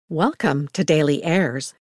Welcome to Daily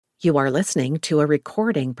Airs. You are listening to a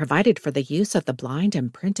recording provided for the use of the blind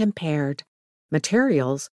and print impaired.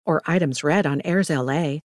 Materials or items read on Airs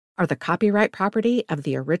LA are the copyright property of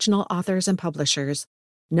the original authors and publishers.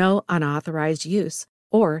 No unauthorized use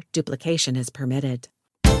or duplication is permitted.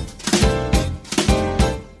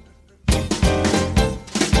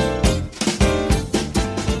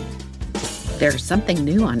 There's something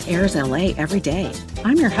new on Airs LA every day.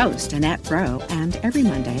 I'm your host, Annette Rowe, and every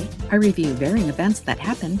Monday, I review varying events that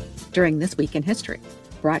happen during this week in history.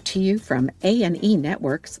 Brought to you from A&E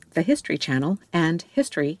Networks, the History Channel, and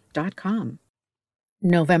History.com.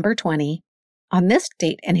 November 20. On this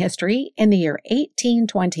date in history, in the year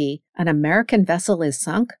 1820, an American vessel is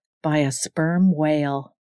sunk by a sperm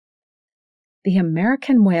whale. The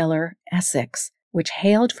American whaler Essex, which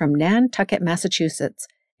hailed from Nantucket, Massachusetts,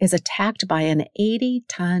 is attacked by an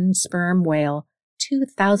 80-ton sperm whale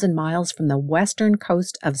 2,000 miles from the western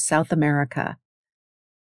coast of South America.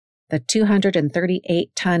 The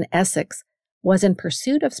 238-ton Essex was in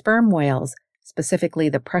pursuit of sperm whales, specifically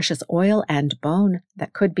the precious oil and bone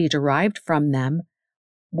that could be derived from them,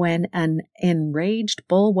 when an enraged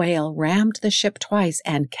bull whale rammed the ship twice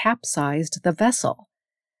and capsized the vessel.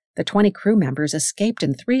 The 20 crew members escaped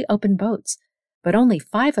in 3 open boats, but only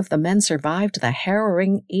 5 of the men survived the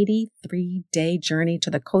harrowing 83-day journey to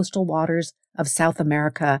the coastal waters of South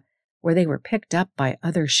America, where they were picked up by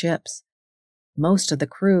other ships. Most of the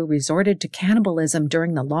crew resorted to cannibalism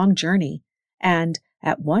during the long journey, and,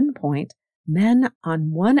 at one point, men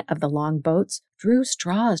on one of the long boats drew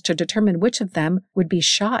straws to determine which of them would be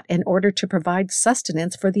shot in order to provide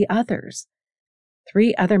sustenance for the others.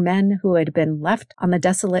 3 other men who had been left on the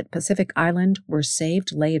desolate Pacific island were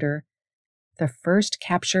saved later. The first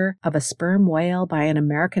capture of a sperm whale by an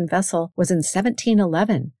American vessel was in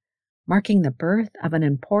 1711, marking the birth of an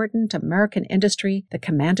important American industry that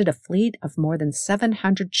commanded a fleet of more than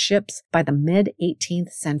 700 ships by the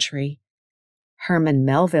mid-18th century. Herman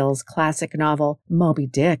Melville's classic novel Moby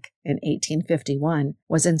Dick in 1851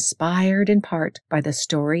 was inspired in part by the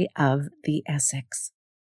story of the Essex.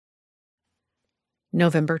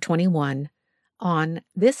 November 21. On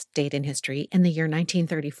this date in history, in the year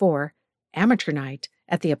 1934, Amateur Night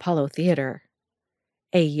at the Apollo Theater.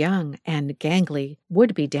 A young and gangly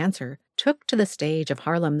would-be dancer took to the stage of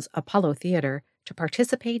Harlem's Apollo Theater to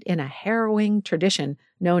participate in a harrowing tradition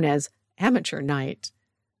known as Amateur Night.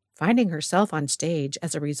 Finding herself on stage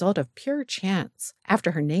as a result of pure chance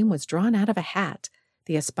after her name was drawn out of a hat,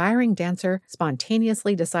 the aspiring dancer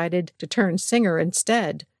spontaneously decided to turn singer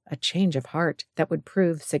instead, a change of heart that would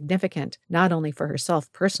prove significant not only for herself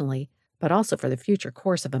personally, but also for the future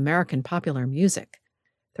course of American popular music.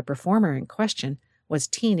 The performer in question was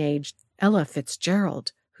teenage Ella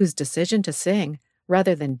Fitzgerald, whose decision to sing,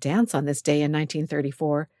 rather than dance on this day in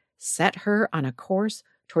 1934, set her on a course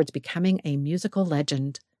towards becoming a musical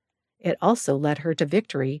legend. It also led her to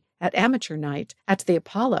victory at Amateur Night at the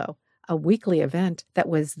Apollo, a weekly event that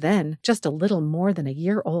was then just a little more than a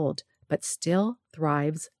year old, but still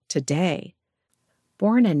thrives today.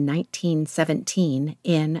 Born in 1917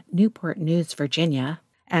 in Newport News, Virginia,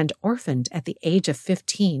 and orphaned at the age of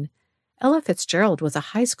 15, Ella Fitzgerald was a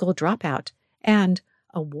high school dropout and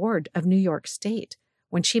a ward of New York State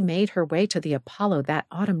when she made her way to the Apollo that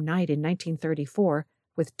autumn night in 1934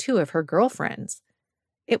 with 2 of her girlfriends.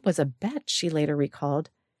 It was a bet, she later recalled.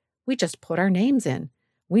 We just put our names in.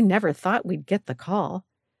 We never thought we'd get the call.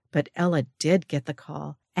 But Ella did get the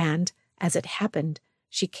call, and, as it happened,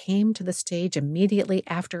 she came to the stage immediately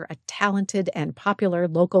after a talented and popular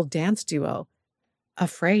local dance duo.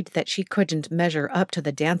 Afraid that she couldn't measure up to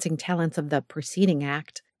the dancing talents of the preceding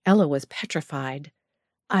act, Ella was petrified.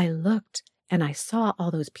 I looked, and I saw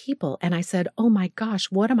all those people, and I said, "Oh my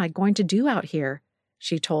gosh, what am I going to do out here?"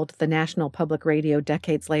 she told the National Public Radio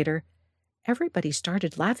decades later. Everybody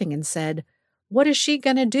started laughing and said, "What is she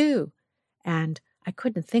going to do?" And I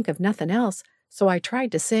couldn't think of nothing else, so I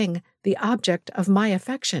tried to sing "The Object of My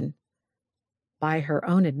Affection." By her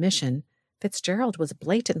own admission, Fitzgerald was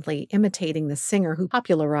blatantly imitating the singer who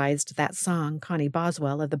popularized that song, Connie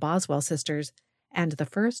Boswell of the Boswell Sisters, and the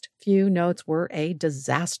first few notes were a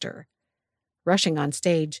disaster. Rushing on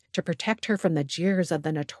stage to protect her from the jeers of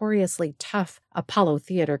the notoriously tough Apollo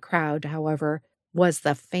Theater crowd, however, was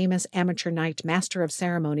the famous Amateur Night master of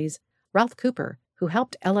ceremonies, Ralph Cooper, who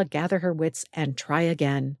helped Ella gather her wits and try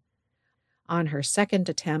again. On her second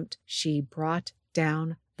attempt, she brought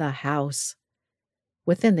down the house.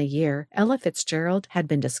 Within the year, Ella Fitzgerald had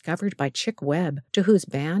been discovered by Chick Webb, to whose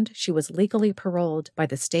band she was legally paroled by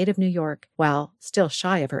the state of New York while still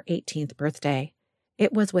shy of her 18th birthday.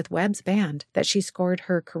 It was with Webb's band that she scored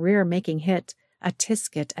her career-making hit, a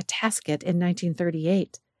tisket, a tasket in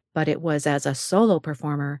 1938, but it was as a solo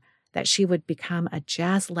performer that she would become a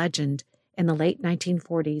jazz legend in the late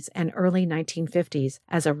 1940s and early 1950s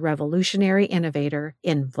as a revolutionary innovator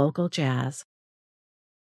in vocal jazz.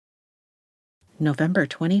 November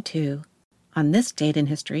 22. On this date in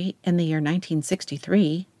history, in the year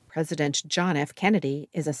 1963, President John F. Kennedy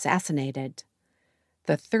is assassinated.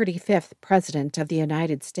 The 35th President of the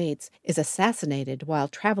United States is assassinated while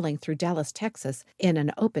traveling through Dallas, Texas in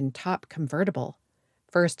an open-top convertible.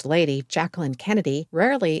 First Lady Jacqueline Kennedy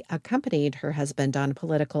rarely accompanied her husband on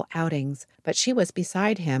political outings, but she was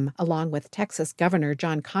beside him along with Texas Governor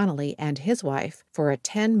John Connally and his wife for a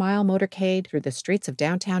 10-mile motorcade through the streets of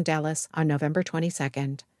downtown Dallas on November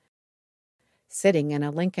 22nd. Sitting in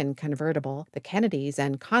a Lincoln convertible, the Kennedys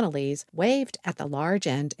and Connollys waved at the large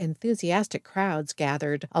and enthusiastic crowds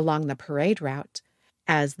gathered along the parade route.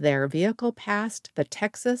 As their vehicle passed the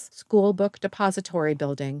Texas School Book Depository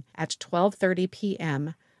building at 12:30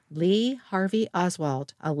 p.m., Lee Harvey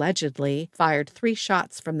Oswald allegedly fired 3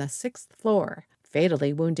 shots from the 6th floor,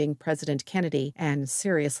 fatally wounding President Kennedy and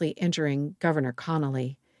seriously injuring Governor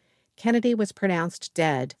Connally. Kennedy was pronounced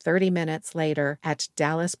dead 30 minutes later at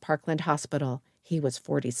Dallas Parkland Hospital. He was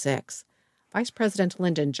 46. Vice President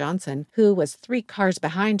Lyndon Johnson, who was 3 cars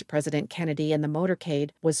behind President Kennedy in the motorcade,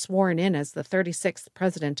 was sworn in as the 36th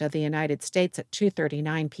President of the United States at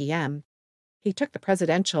 2:39 p.m. He took the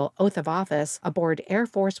presidential oath of office aboard Air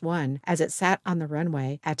Force One as it sat on the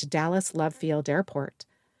runway at Dallas Love Field Airport.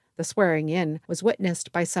 The swearing-in was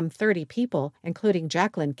witnessed by some 30 people, including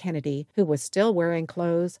Jacqueline Kennedy, who was still wearing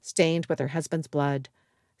clothes stained with her husband's blood.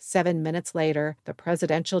 7 minutes later, the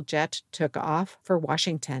presidential jet took off for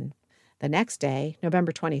Washington. The next day,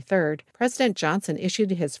 November 23rd, President Johnson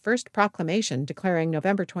issued his first proclamation declaring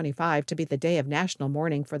November 25 to be the day of national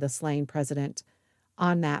mourning for the slain president.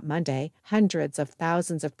 On that Monday, hundreds of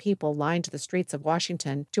thousands of people lined the streets of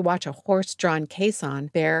Washington to watch a horse-drawn caisson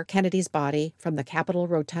bear Kennedy's body from the Capitol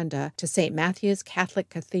Rotunda to St. Matthew's Catholic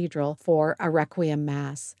Cathedral for a requiem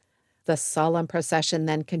mass. The solemn procession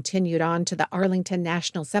then continued on to the Arlington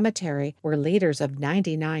National Cemetery, where leaders of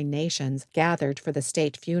 99 nations gathered for the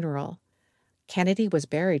state funeral. Kennedy was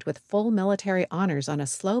buried with full military honors on a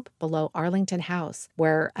slope below Arlington House,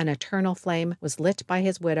 where an eternal flame was lit by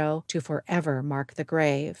his widow to forever mark the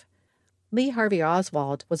grave. Lee Harvey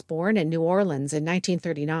Oswald was born in New Orleans in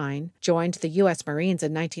 1939, joined the U.S. Marines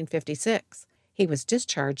in 1956. He was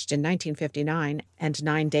discharged in 1959 and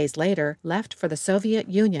 9 days later left for the Soviet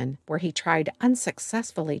Union, where he tried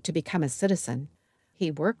unsuccessfully to become a citizen. He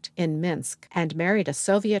worked in Minsk and married a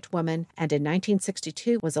Soviet woman, and in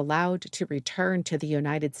 1962 was allowed to return to the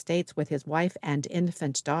United States with his wife and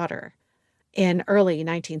infant daughter. In early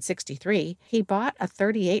 1963, he bought a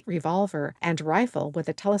 .38 revolver and rifle with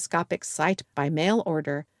a telescopic sight by mail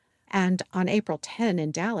order, and on April 10 in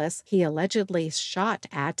Dallas, he allegedly shot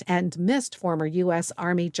at and missed former U.S.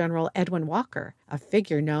 Army General Edwin Walker, a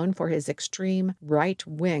figure known for his extreme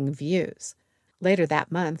right-wing views. Later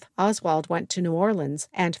that month, Oswald went to New Orleans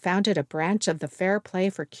and founded a branch of the Fair Play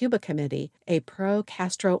for Cuba Committee, a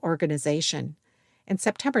pro-Castro organization. In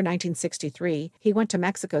September 1963, he went to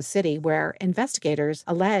Mexico City, where investigators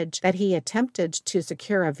allege that he attempted to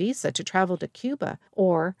secure a visa to travel to Cuba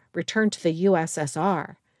or return to the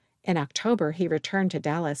USSR. In October, he returned to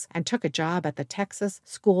Dallas and took a job at the Texas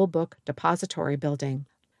School Book Depository building.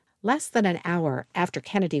 Less than an hour after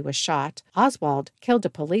Kennedy was shot, Oswald killed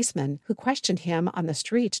a policeman who questioned him on the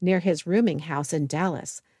street near his rooming house in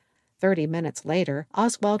Dallas. 30 minutes later,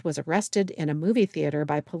 Oswald was arrested in a movie theater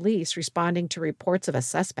by police responding to reports of a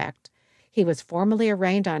suspect. He was formally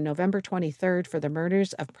arraigned on November 23rd for the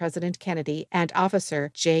murders of President Kennedy and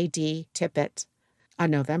Officer J.D. Tippit.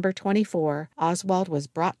 On November 24, Oswald was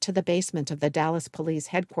brought to the basement of the Dallas Police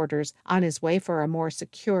headquarters on his way for a more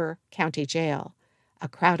secure county jail. A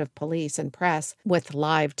crowd of police and press, with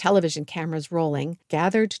live television cameras rolling,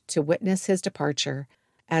 gathered to witness his departure.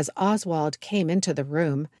 As Oswald came into the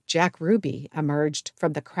room, Jack Ruby emerged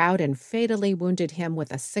from the crowd and fatally wounded him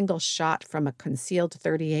with a single shot from a concealed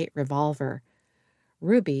 .38 revolver.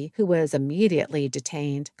 Ruby, who was immediately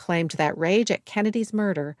detained, claimed that rage at Kennedy's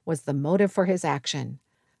murder was the motive for his action.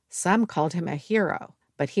 Some called him a hero,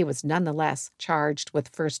 but he was nonetheless charged with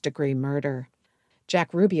first-degree murder.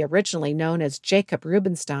 Jack Ruby, originally known as Jacob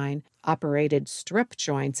Rubenstein, operated strip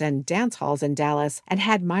joints and dance halls in Dallas and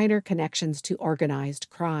had minor connections to organized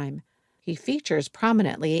crime. He features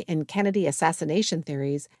prominently in Kennedy assassination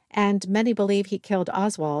theories, and many believe he killed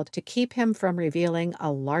Oswald to keep him from revealing a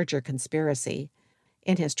larger conspiracy.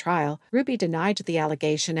 In his trial, Ruby denied the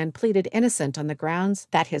allegation and pleaded innocent on the grounds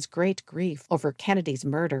that his great grief over Kennedy's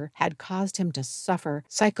murder had caused him to suffer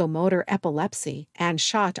psychomotor epilepsy and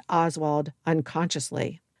shot Oswald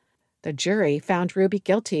unconsciously. The jury found Ruby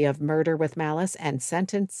guilty of murder with malice and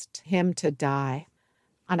sentenced him to die.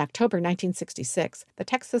 On October 1966, the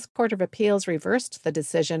Texas Court of Appeals reversed the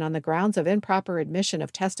decision on the grounds of improper admission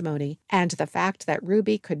of testimony and the fact that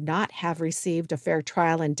Ruby could not have received a fair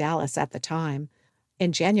trial in Dallas at the time.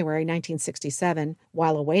 In January 1967,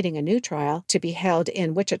 while awaiting a new trial to be held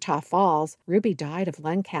in Wichita Falls, Ruby died of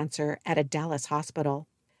lung cancer at a Dallas hospital.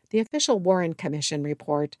 The official Warren Commission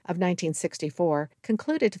report of 1964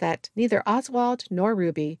 concluded that neither Oswald nor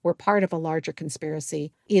Ruby were part of a larger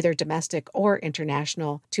conspiracy, either domestic or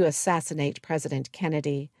international, to assassinate President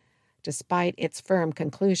Kennedy. Despite its firm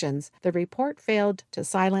conclusions, the report failed to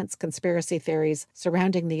silence conspiracy theories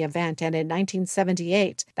surrounding the event, and in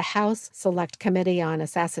 1978, the House Select Committee on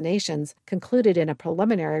Assassinations concluded in a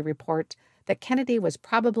preliminary report that Kennedy was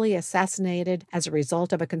probably assassinated as a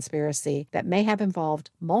result of a conspiracy that may have involved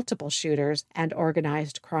multiple shooters and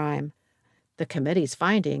organized crime. The committee's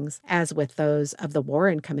findings, as with those of the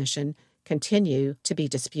Warren Commission, continue to be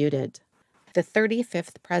disputed. The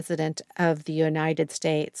 35th President of the United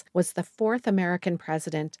States was the fourth American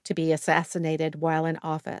president to be assassinated while in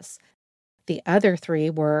office. The other three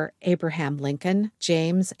were Abraham Lincoln,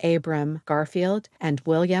 James Abram Garfield, and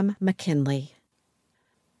William McKinley.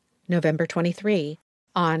 November 23.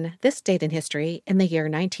 On this date in history, in the year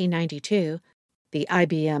 1992, the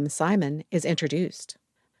IBM Simon is introduced.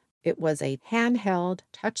 It was a handheld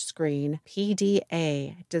touchscreen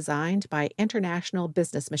PDA designed by International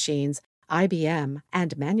Business Machines, IBM,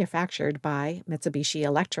 and manufactured by Mitsubishi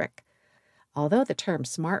Electric. Although the term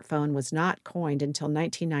smartphone was not coined until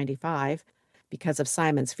 1995, because of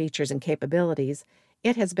Simon's features and capabilities,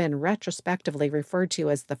 it has been retrospectively referred to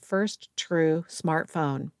as the first true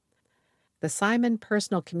smartphone. The Simon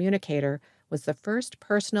Personal Communicator was the first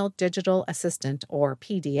personal digital assistant, or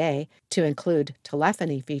PDA, to include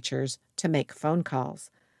telephony features to make phone calls.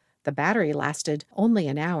 The battery lasted only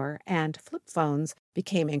an hour, and flip phones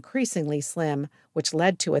became increasingly slim, which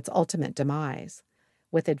led to its ultimate demise.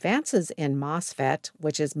 With advances in MOSFET,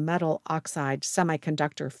 which is metal oxide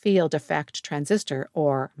semiconductor field effect transistor,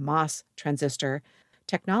 or MOS transistor,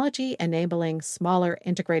 technology enabling smaller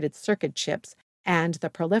integrated circuit chips, and the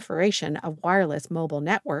proliferation of wireless mobile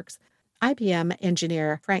networks, IBM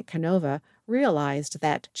engineer Frank Canova realized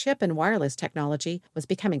that chip and wireless technology was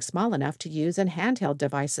becoming small enough to use in handheld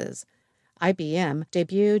devices. IBM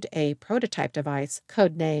debuted a prototype device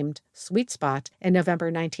codenamed Sweet Spot in November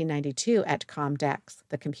 1992 at Comdex,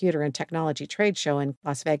 the computer and technology trade show in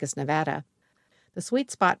Las Vegas, Nevada. The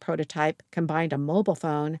Sweet Spot prototype combined a mobile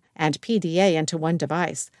phone and PDA into one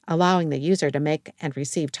device, allowing the user to make and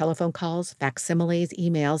receive telephone calls, facsimiles,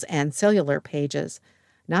 emails, and cellular pages.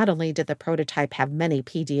 Not only did the prototype have many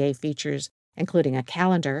PDA features, including a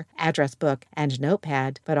calendar, address book, and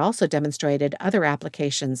notepad, but also demonstrated other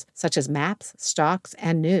applications such as maps, stocks,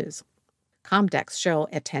 and news. Comdex show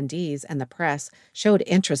attendees and the press showed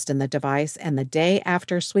interest in the device, and the day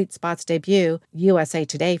after Sweet Spot's debut, USA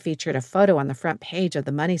Today featured a photo on the front page of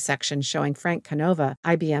the Money section showing Frank Canova,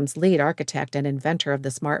 IBM's lead architect and inventor of the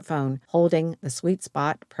smartphone, holding the Sweet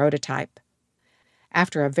Spot prototype.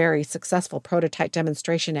 After a very successful prototype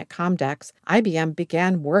demonstration at Comdex, IBM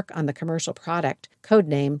began work on the commercial product,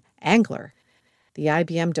 codenamed Angler. The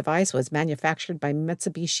IBM device was manufactured by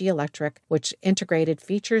Mitsubishi Electric, which integrated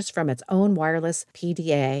features from its own wireless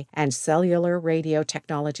PDA and cellular radio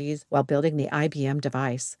technologies while building the IBM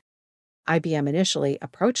device. IBM initially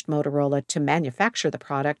approached Motorola to manufacture the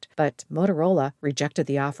product, but Motorola rejected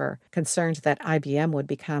the offer, concerned that IBM would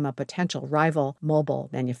become a potential rival mobile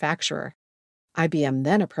manufacturer. IBM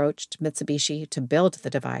then approached Mitsubishi to build the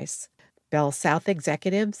device. Bell South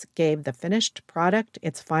executives gave the finished product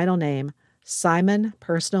its final name, Simon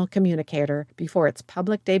Personal Communicator, before its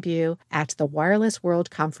public debut at the Wireless World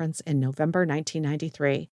Conference in November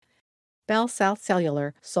 1993. Bell South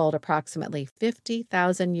Cellular sold approximately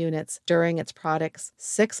 50,000 units during its product's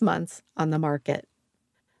 6 months on the market.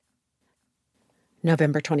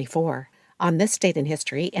 November 24. On this date in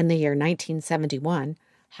history, in the year 1971,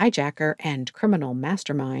 hijacker and criminal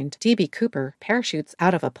mastermind D.B. Cooper parachutes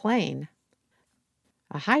out of a plane.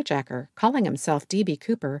 A hijacker, calling himself D.B.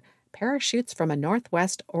 Cooper, parachutes from a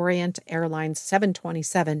Northwest Orient Airlines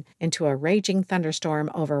 727 into a raging thunderstorm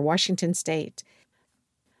over Washington state.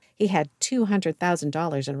 He had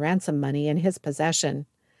 $200,000 in ransom money in his possession.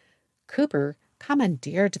 Cooper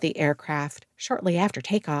commandeered the aircraft shortly after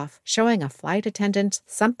takeoff, showing a flight attendant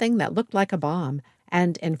something that looked like a bomb,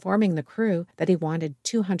 and informing the crew that he wanted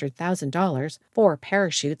 $200,000 for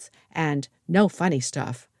parachutes and no funny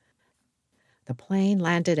stuff. The plane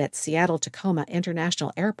landed at Seattle-Tacoma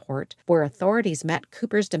International Airport, where authorities met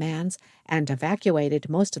Cooper's demands and evacuated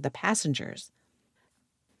most of the passengers.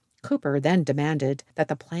 Cooper then demanded that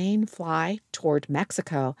the plane fly toward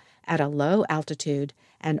Mexico at a low altitude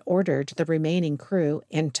and ordered the remaining crew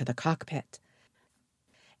into the cockpit.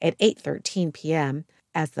 At 8:13 p.m.,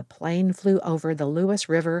 as the plane flew over the Lewis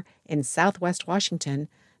River in southwest Washington,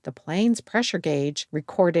 the plane's pressure gauge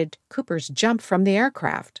recorded Cooper's jump from the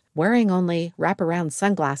aircraft. Wearing only wraparound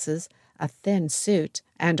sunglasses, a thin suit,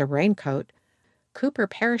 and a raincoat, Cooper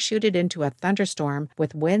parachuted into a thunderstorm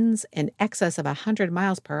with winds in excess of 100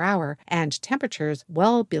 miles per hour and temperatures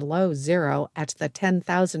well below zero at the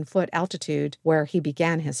 10,000-foot altitude where he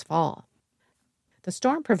began his fall. The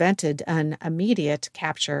storm prevented an immediate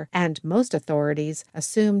capture, and most authorities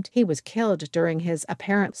assumed he was killed during his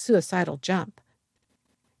apparent suicidal jump.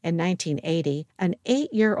 In 1980, an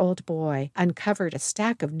 8-year-old boy uncovered a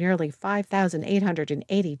stack of nearly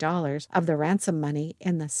 $5,880 of the ransom money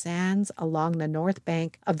in the sands along the north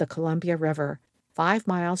bank of the Columbia River, 5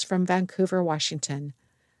 miles from Vancouver, Washington.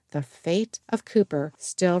 The fate of Cooper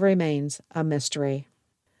still remains a mystery.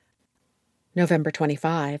 November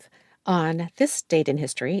 25. On this date in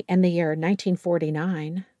history, in the year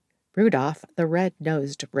 1949, Rudolph the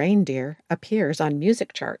Red-Nosed Reindeer appears on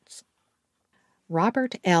music charts.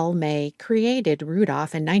 Robert L. May created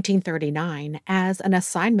Rudolph in 1939 as an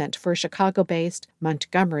assignment for Chicago-based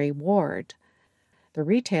Montgomery Ward. The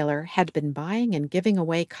retailer had been buying and giving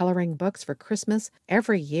away coloring books for Christmas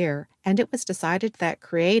every year, and it was decided that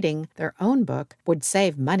creating their own book would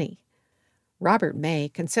save money. Robert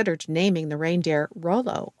May considered naming the reindeer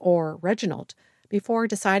Rollo or Reginald before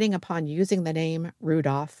deciding upon using the name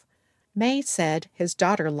Rudolph. May said his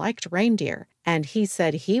daughter liked reindeer, and he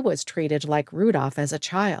said he was treated like Rudolph as a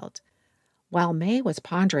child. While May was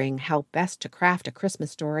pondering how best to craft a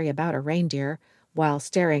Christmas story about a reindeer, while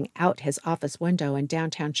staring out his office window in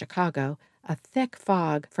downtown Chicago, a thick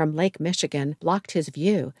fog from Lake Michigan blocked his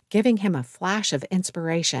view, giving him a flash of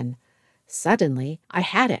inspiration. Suddenly, I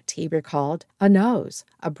had it, he recalled, a nose,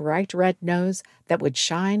 a bright red nose that would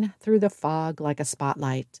shine through the fog like a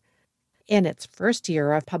spotlight. In its first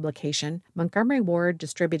year of publication, Montgomery Ward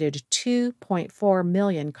distributed 2.4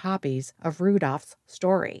 million copies of Rudolph's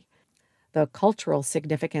story. The cultural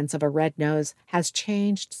significance of a red nose has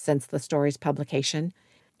changed since the story's publication.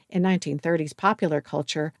 In 1930s popular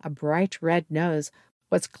culture, a bright red nose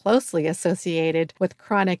was closely associated with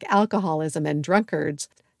chronic alcoholism and drunkards,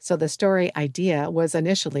 so the story idea was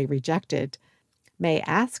initially rejected. May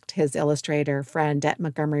asked his illustrator friend at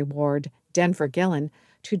Montgomery Ward, Denver Gillen,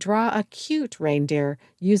 to draw a cute reindeer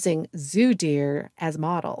using zoo deer as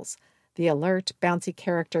models. The alert, bouncy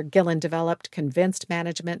character Gillen developed convinced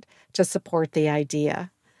management to support the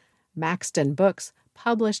idea. Maxton Books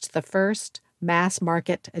published the first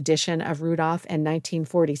mass-market edition of Rudolph in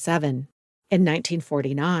 1947. In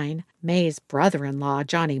 1949, May's brother-in-law,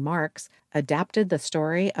 Johnny Marks, adapted the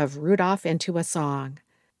story of Rudolph into a song.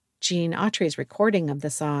 Gene Autry's recording of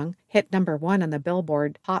the song hit number 1 on the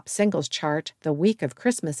Billboard Pop Singles chart the week of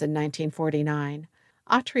Christmas in 1949.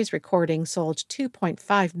 Autry's recording sold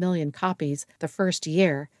 2.5 million copies the first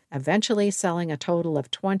year, eventually selling a total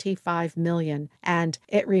of 25 million, and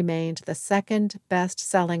it remained the second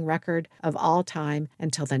best-selling record of all time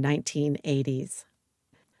until the 1980s.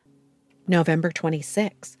 November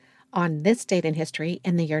 26. On this date in history,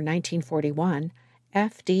 in the year 1941,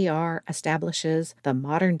 FDR establishes the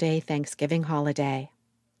modern-day Thanksgiving holiday.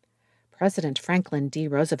 President Franklin D.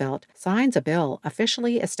 Roosevelt signs a bill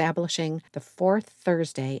officially establishing the fourth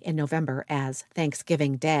Thursday in November as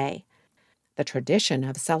Thanksgiving Day. The tradition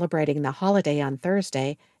of celebrating the holiday on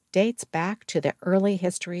Thursday dates back to the early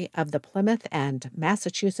history of the Plymouth and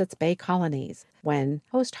Massachusetts Bay colonies, when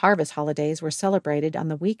post-harvest holidays were celebrated on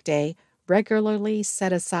the weekday regularly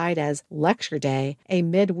set aside as Lecture Day, a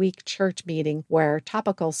midweek church meeting where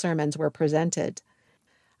topical sermons were presented.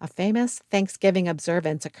 A famous Thanksgiving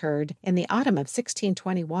observance occurred in the autumn of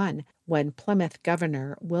 1621 when Plymouth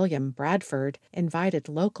Governor William Bradford invited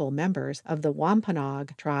local members of the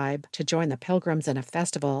Wampanoag tribe to join the Pilgrims in a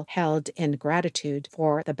festival held in gratitude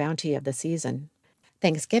for the bounty of the season.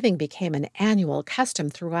 Thanksgiving became an annual custom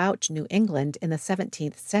throughout New England in the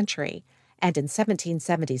 17th century, and in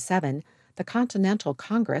 1777, the Continental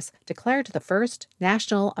Congress declared the first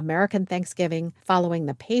national American Thanksgiving following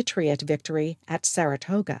the Patriot victory at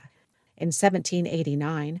Saratoga. In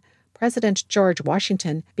 1789, President George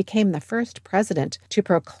Washington became the first president to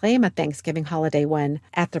proclaim a Thanksgiving holiday when,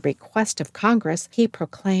 at the request of Congress, he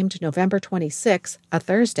proclaimed November 26, a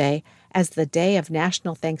Thursday, as the day of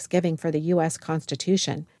national Thanksgiving for the U.S.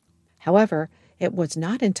 Constitution. However, it was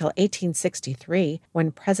not until 1863,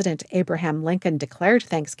 when President Abraham Lincoln declared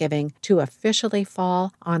Thanksgiving to officially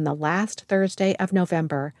fall on the last Thursday of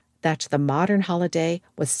November, that the modern holiday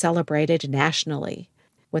was celebrated nationally.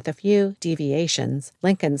 With a few deviations,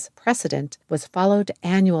 Lincoln's precedent was followed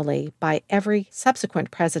annually by every subsequent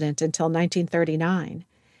president until 1939.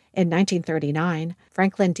 In 1939,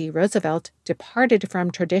 Franklin D. Roosevelt departed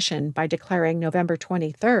from tradition by declaring November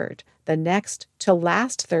 23rd, the next to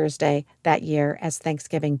last Thursday that year, as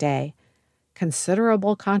Thanksgiving Day.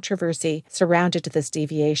 Considerable controversy surrounded this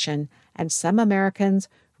deviation, and some Americans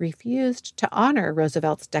refused to honor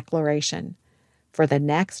Roosevelt's declaration. For the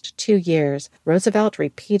next 2 years, Roosevelt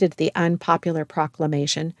repeated the unpopular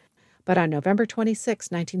proclamation, but on November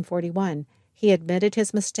 26, 1941, he admitted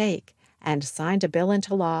his mistake and signed a bill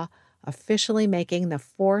into law officially making the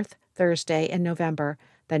fourth Thursday in November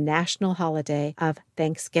the national holiday of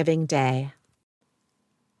Thanksgiving Day.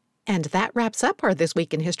 And that wraps up our This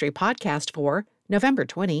Week in History podcast for November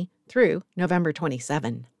 20 through November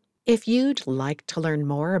 27. If you'd like to learn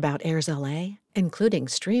more about Airs LA, including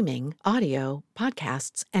streaming, audio,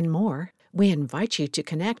 podcasts, and more, we invite you to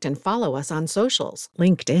connect and follow us on socials,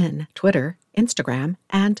 LinkedIn, Twitter, Instagram,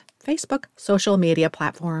 and Facebook social media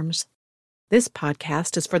platforms. This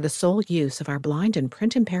podcast is for the sole use of our blind and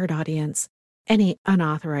print-impaired audience. Any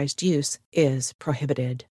unauthorized use is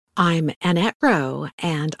prohibited. I'm Annette Rowe,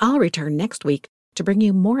 and I'll return next week to bring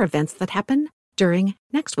you more events that happen during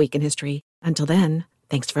Next Week in History. Until then,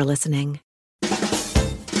 thanks for listening.